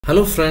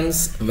Hello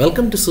friends,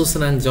 welcome to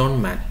Susan and John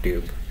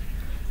MathTube.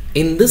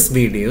 In this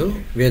video,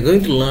 we are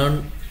going to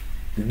learn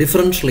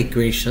differential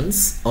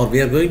equations, or we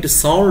are going to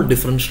solve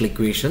differential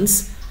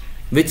equations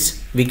which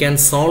we can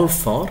solve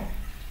for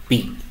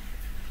P.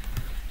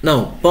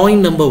 Now,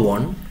 point number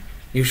one,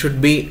 you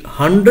should be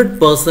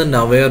 100%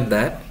 aware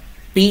that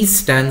P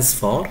stands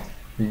for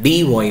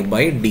dy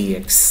by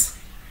dx.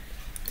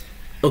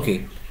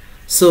 Okay,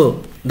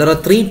 so there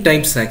are three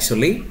types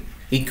actually: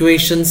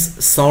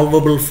 equations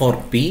solvable for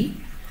P,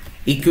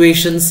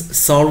 equations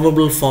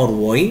solvable for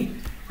y,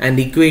 and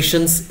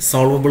equations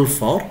solvable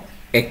for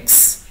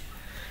x.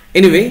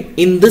 Anyway,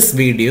 in this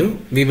video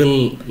we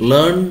will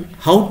learn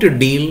how to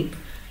deal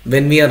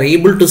when we are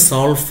able to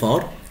solve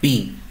for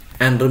P,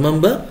 and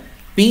remember,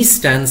 P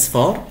stands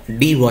for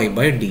dy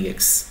by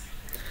dx.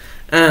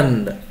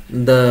 And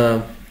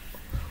the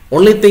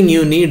only thing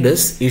you need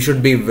is you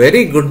should be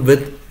very good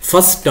with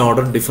first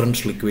order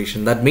differential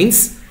equation. That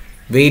means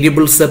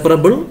variable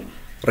separable,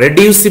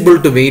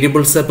 reducible to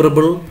variable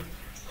separable,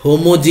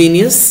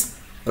 homogeneous,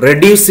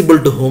 reducible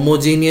to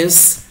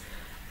homogeneous,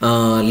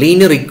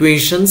 linear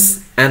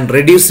equations, and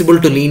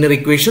reducible to linear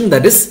equation,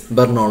 that is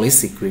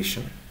Bernoulli's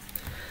equation.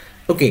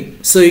 Okay,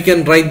 so you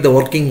can write the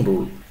working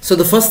rule. So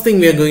the first thing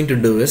we are going to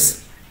do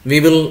is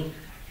we will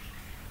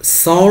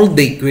solve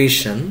the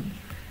equation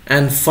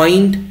and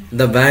find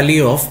the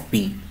value of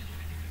P.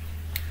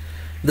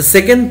 The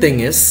second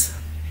thing is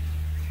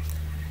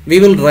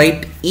we will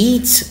write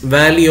each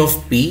value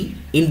of P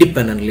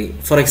independently.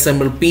 For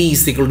example, P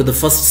is equal to the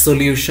first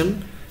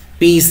solution,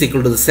 P is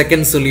equal to the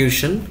second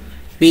solution,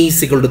 P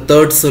is equal to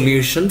third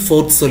solution,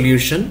 fourth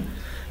solution,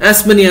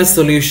 as many as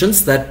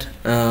solutions that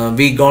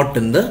we got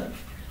in the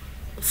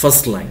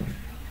first line.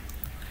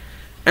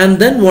 And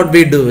then what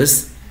we do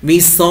is we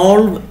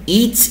solve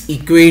each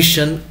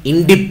equation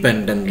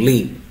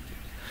independently.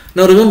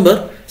 Now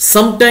remember,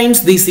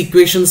 sometimes these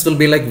equations will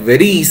be like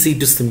very easy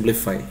to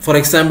simplify. For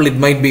example, it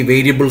might be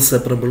variable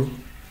separable,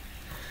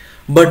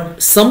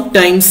 but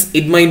sometimes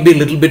it might be a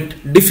little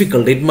bit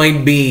difficult. It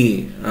might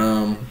be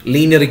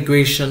linear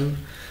equation,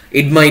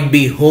 it might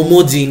be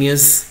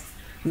homogeneous.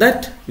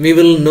 That we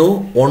will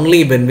know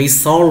only when we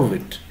solve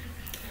it.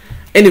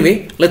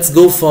 Anyway, let's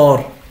go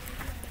for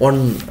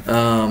one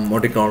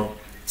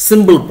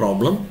simple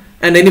problem.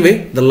 And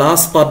anyway, the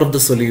last part of the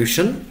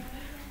solution,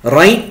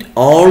 write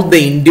all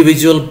the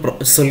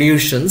individual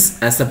solutions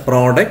as a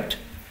product,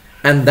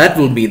 and that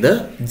will be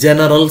the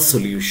general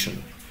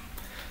solution.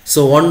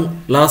 So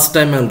one last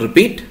time I'll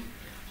repeat.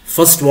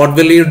 First, what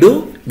will you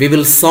do? We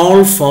will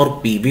solve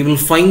for P. We will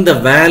find the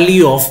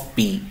value of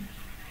P.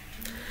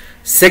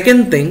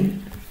 Second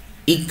thing,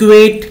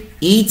 equate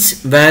each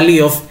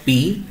value of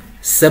P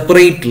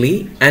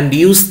separately and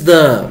use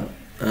the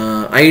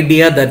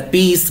idea that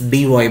P is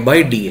dy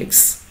by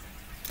dx.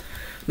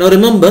 Now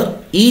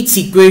remember, each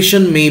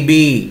equation may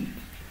be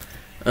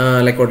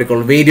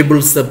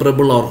variable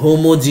separable or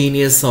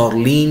homogeneous or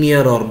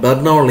linear or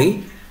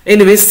Bernoulli.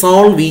 Anyway,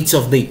 solve each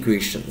of the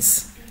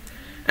equations,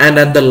 and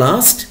at the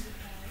last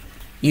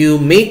you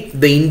make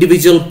the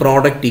individual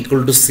product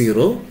equal to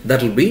 0.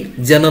 That will be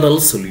general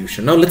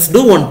solution. Now let's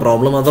do one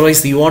problem,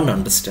 otherwise you won't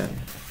understand.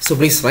 So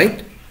please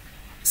write,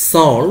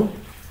 solve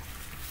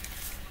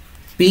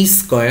P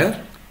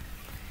square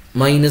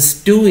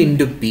minus 2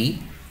 into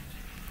P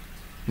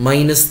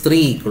minus 3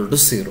 equal to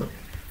 0.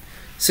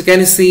 So can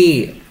you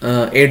see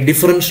a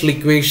differential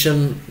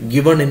equation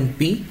given in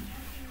P?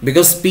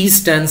 Because P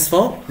stands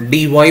for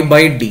dy by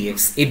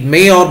dx. It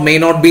may or may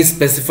not be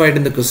specified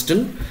in the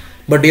question,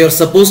 but you are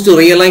supposed to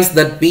realize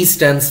that P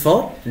stands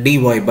for dy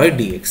by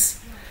dx.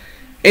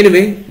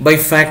 Anyway, by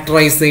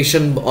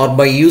factorization or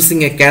by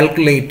using a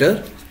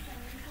calculator,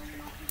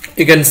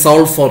 you can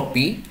solve for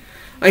P.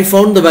 I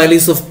found the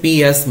values of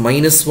P as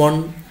minus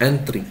 1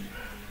 and 3.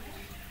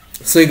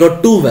 So you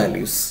got two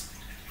values.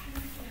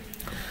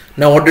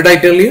 Now what did I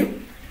tell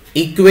you?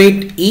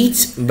 Equate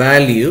each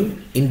value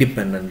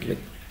independently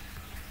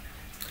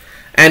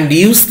and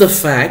use the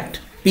fact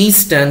P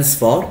stands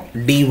for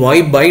dy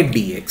by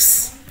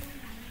dx.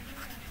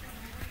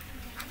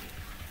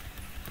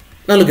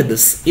 Now look at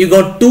this. You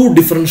got two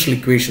differential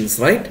equations,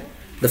 right?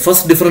 The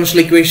first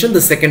differential equation,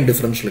 the second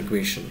differential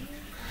equation.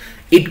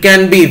 It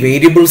can be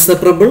variable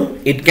separable,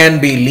 it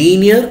can be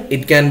linear,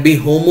 it can be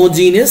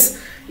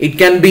homogeneous, it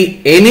can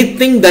be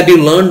anything that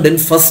you learned in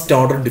first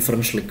order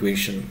differential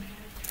equation.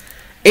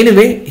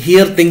 Anyway,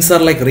 here things are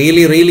like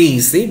really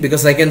easy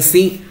because I can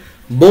see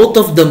both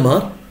of them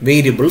are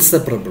variable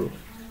separable.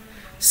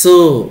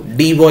 So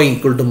dy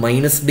equal to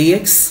minus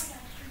dx,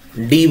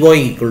 dy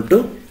equal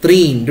to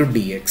 3 into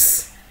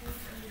dx.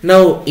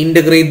 Now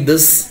integrate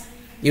this,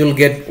 you will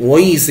get y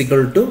is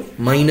equal to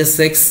minus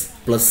x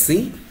plus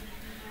c.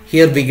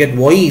 Here we get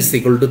y is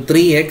equal to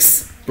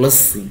 3x plus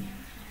c.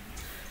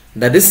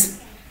 That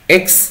is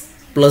x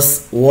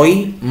plus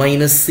y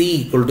minus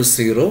c equal to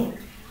 0.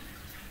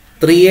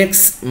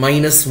 3x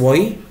minus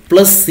y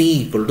plus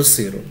c equal to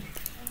 0.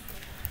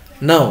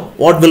 Now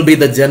what will be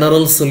the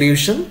general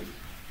solution?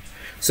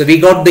 So we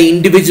got the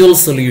individual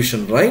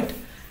solution, right?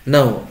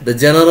 Now the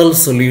general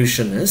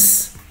solution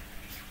is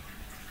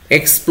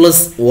x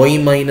plus y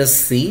minus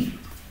c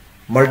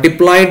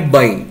multiplied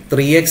by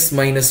 3x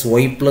minus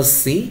y plus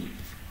c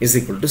is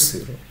equal to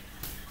 0.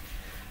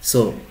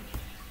 So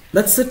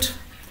that's it.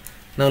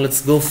 Now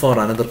let's go for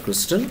another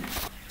question.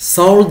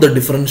 Solve the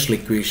differential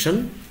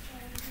equation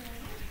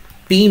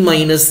p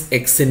minus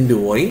x into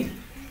y,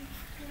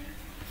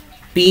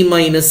 p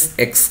minus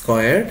x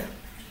squared,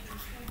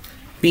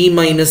 p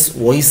minus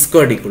y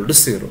squared equal to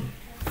 0.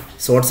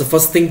 So what's the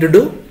first thing to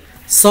do?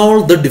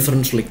 Solve the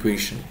differential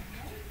equation.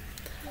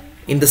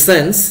 In the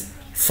sense,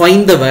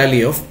 find the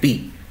value of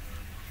p.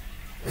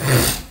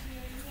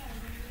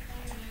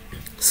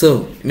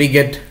 So we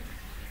get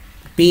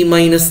p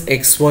minus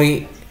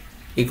xy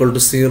equal to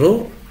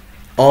 0,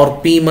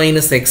 or p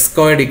minus x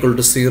squared equal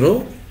to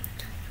 0,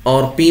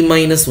 or p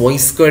minus y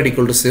squared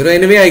equal to 0.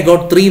 Anyway, I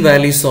got three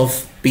values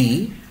of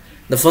p.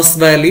 The first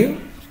value,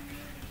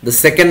 the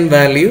second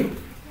value,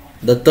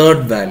 the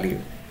third value.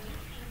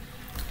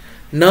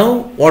 Now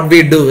what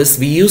we do is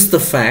we use the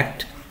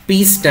fact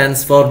p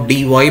stands for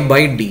dy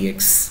by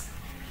dx,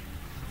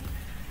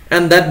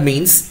 and that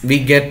means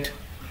we get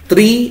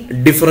three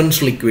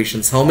differential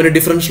equations. How many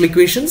differential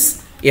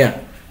equations?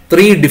 Yeah,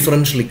 three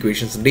differential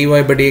equations. Dy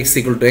by dx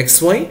equal to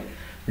xy,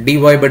 dy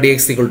by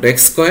dx equal to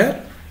x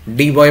square,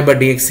 dy by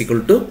dx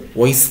equal to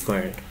y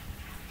squared.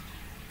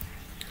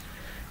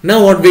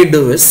 Now what we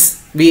do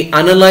is we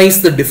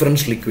analyze the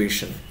differential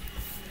equation.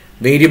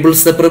 Variable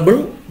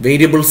separable,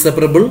 variable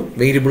separable,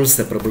 variable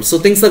separable. So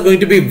things are going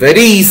to be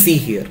very easy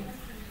here.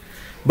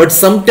 But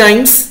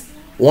sometimes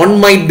one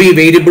might be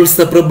variable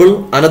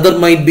separable, another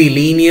might be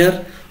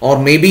linear, or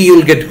maybe you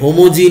will get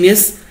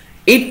homogeneous.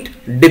 It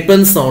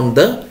depends on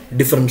the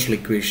differential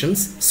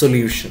equation's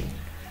solution.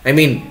 I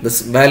mean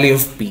this value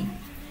of p.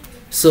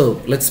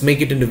 So let's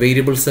make it into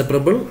variable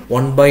separable.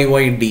 1 by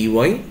y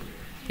dy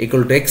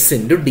equal to x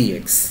into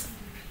dx.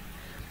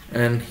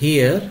 And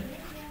here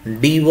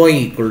dy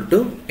equal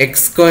to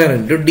x square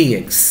into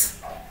dx.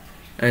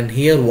 And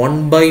here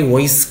 1 by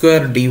y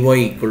square dy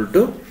equal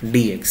to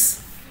dx.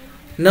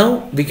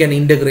 Now we can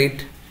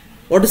integrate.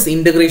 What is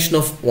integration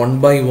of 1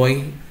 by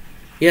y?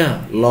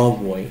 Yeah,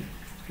 log y.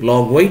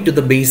 Log y to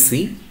the base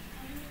c.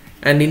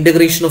 And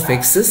integration of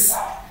x is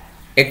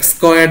x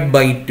squared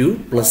by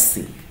 2 plus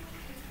c.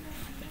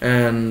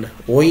 And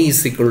y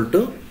is equal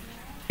to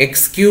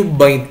x cubed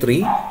by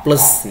 3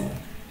 plus c.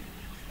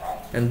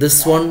 And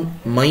this one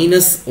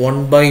minus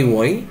 1 by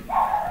y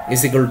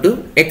is equal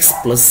to x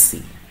plus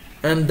c.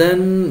 And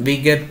then we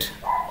get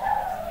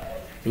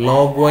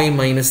log y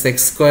minus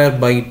x square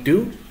by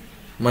 2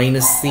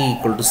 minus c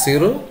equal to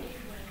 0,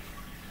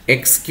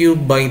 x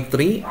cubed by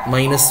 3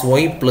 minus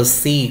y plus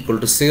c equal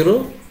to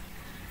 0,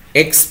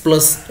 x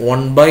plus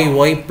 1 by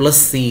y plus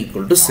c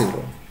equal to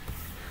 0.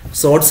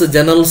 So what's the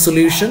general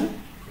solution?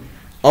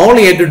 All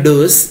you have to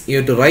do is you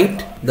have to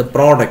write the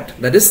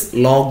product, that is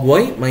log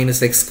y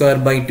minus x square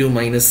by 2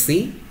 minus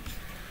c,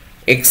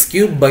 x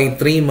cubed by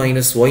 3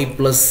 minus y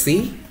plus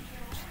c,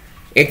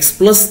 x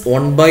plus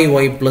 1 by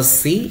y plus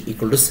c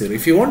equal to 0.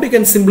 If you want, you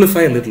can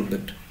simplify a little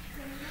bit.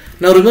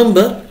 Now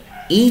remember,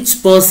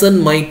 each person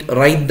might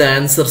write the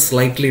answer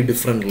slightly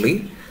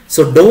differently.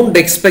 So don't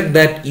expect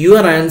that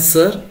your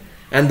answer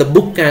and the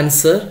book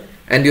answer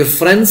and your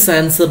friend's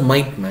answer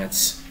might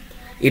match.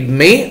 It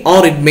may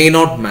or it may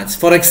not match.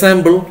 For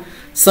example,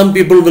 some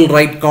people will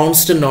write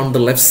constant on the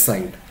left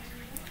side.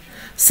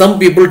 Some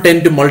people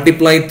tend to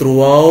multiply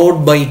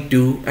throughout by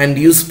 2 and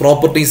use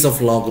properties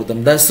of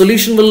logarithm. The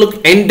solution will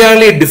look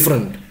entirely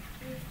different.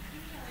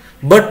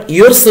 But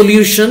your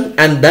solution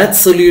and that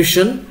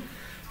solution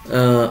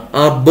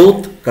are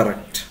both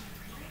correct.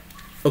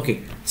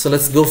 Okay, so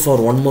let's go for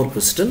one more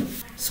question.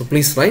 So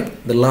please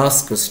write the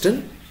last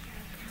question.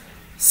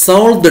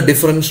 Solve the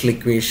differential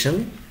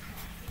equation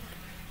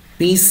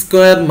p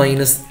square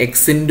minus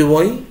x into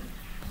y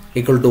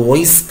equal to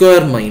y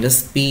square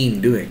minus p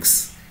into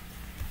x.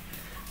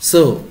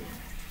 So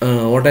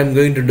what I'm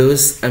going to do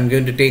is I'm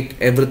going to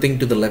take everything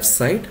to the left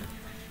side.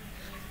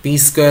 P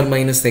square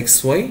minus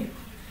xy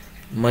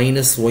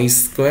minus y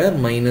square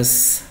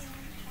minus,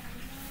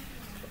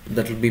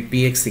 that will be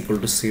px equal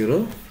to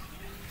 0.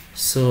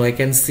 So I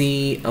can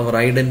see our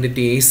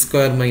identity a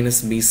square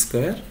minus b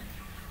square,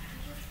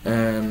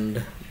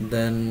 and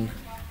then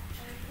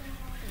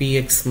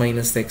px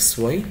minus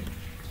xy.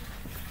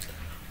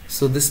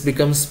 So this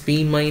becomes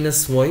p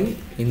minus y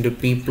into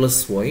p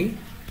plus y,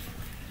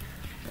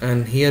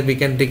 and here we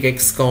can take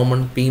x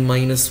common, p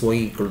minus y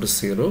equal to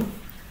 0.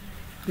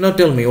 Now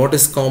tell me what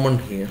is common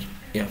here.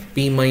 Yeah,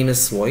 p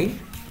minus y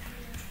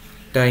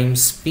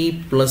times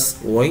p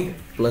plus y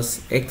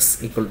plus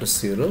x equal to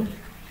 0.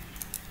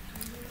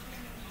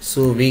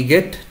 So we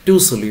get two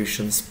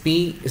solutions.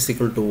 P is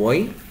equal to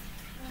y,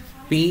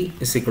 p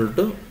is equal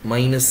to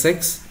minus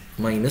x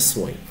minus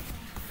y.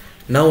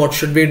 Now what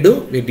should we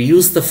do? We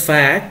use the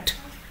fact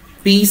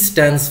p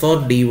stands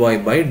for dy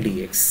by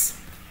dx.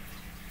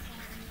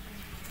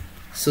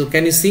 So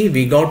can you see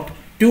we got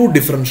two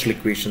differential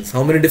equations.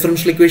 How many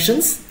differential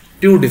equations?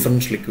 Two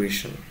differential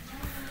equations.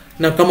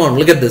 Now come on,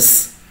 look at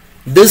this.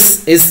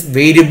 This is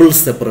variable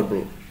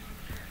separable.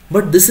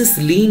 but this is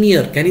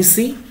linear. Can you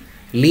see?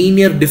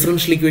 Linear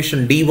differential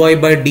equation, dy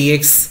by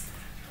dx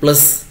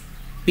plus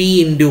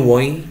p into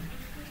y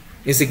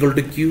is equal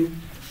to q.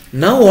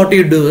 Now what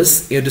you do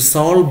is you have to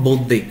solve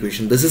both the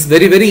equation. This is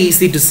very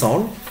easy to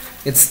solve.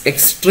 It's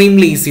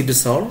extremely easy to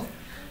solve.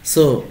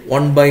 So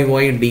 1 by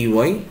y dy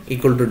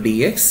equal to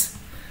dx.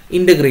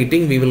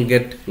 Integrating, we will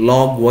get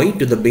log y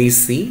to the base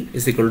c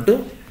is equal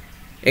to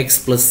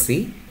x plus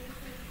c.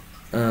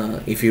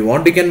 If you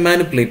want, you can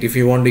manipulate. If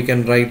you want, you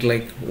can write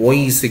like y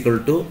is equal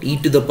to e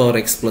to the power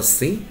x plus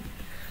c.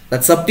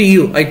 That's up to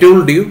you. I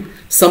told you,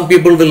 some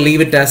people will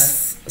leave it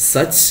as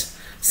such.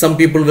 Some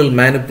people will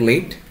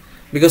manipulate,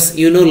 because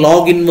you know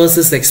log inverse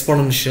is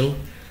exponential.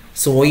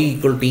 So y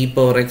equal to e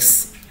power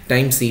x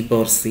times e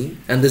power c,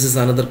 and this is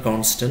another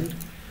constant.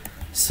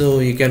 So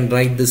you can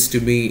write this to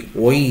be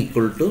y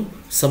equal to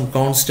some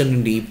constant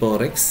into e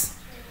power x,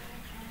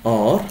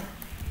 or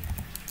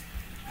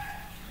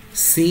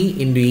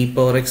c into e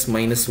power x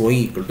minus y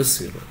equal to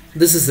 0.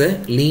 This is a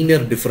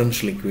linear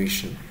differential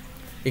equation.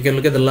 You can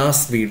look at the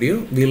last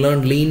video. We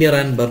learned linear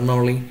and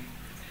Bernoulli.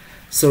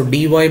 So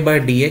dy by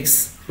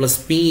dx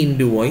plus p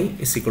into y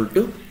is equal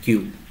to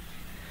q.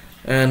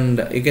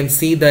 And you can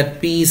see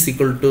that p is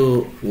equal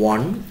to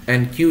 1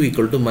 and q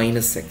equal to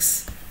minus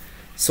x.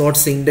 So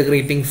what's the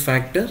integrating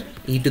factor?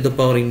 E to the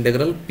power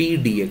integral p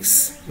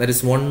dx. That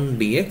is 1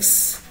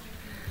 dx.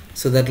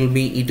 So that will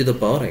be e to the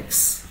power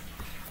x.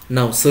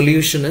 Now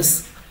solution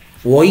is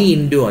y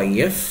into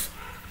if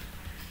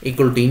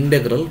equal to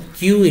integral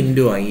q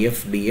into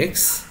if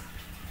dx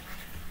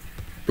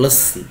plus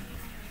c.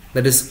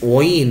 That is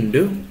y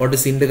into, what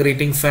is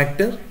integrating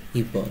factor?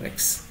 E power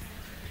x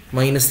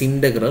minus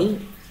integral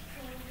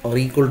or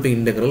equal to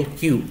integral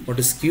q. What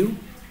is q?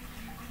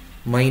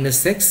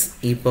 Minus x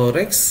e power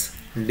x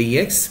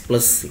dx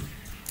plus c.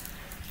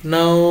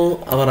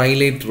 Now our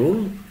highlight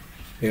rule,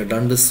 we have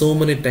done this so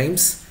many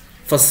times.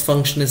 First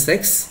function is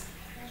x,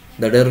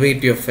 the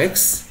derivative of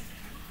x,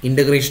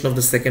 integration of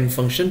the second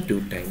function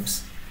 2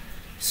 times.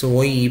 So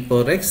y e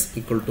power x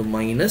equal to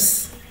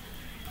minus,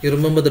 you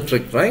remember the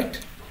trick, right?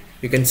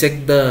 You can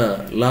check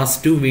the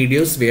last 2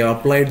 videos. We have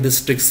applied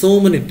this trick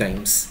so many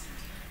times.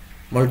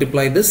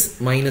 Multiply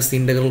this minus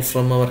integral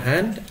from our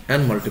hand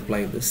and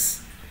multiply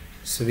this.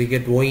 So we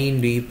get y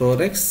into e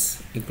power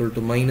x equal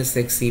to minus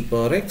x e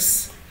power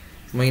x,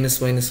 minus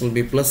will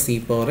be plus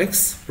e power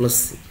x plus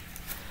c.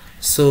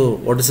 So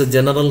what is the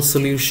general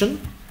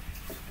solution?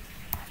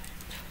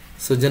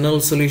 So general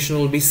solution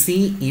will be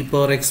c e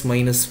power x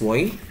minus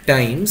y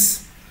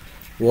times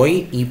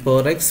y e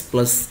power x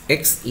plus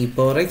x e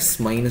power x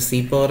minus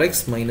e power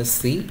x minus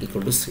c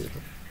equal to 0.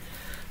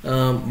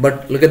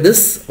 But look at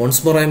this.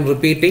 Once more I am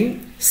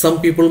repeating.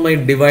 Some people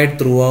might divide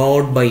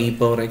throughout by e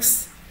power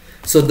x.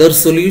 So their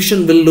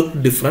solution will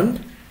look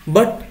different,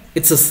 but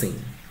it's the same.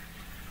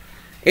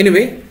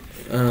 Anyway,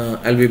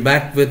 I'll be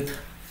back with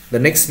the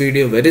next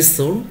video very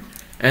soon.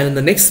 And in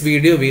the next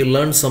video, we will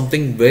learn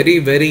something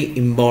very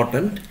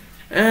important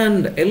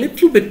and a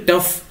little bit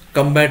tough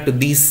compared to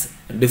these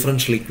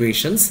differential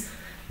equations,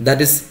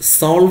 that is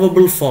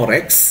solvable for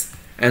x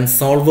and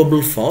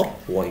solvable for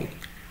y.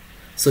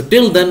 So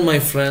till then, my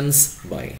friends, bye.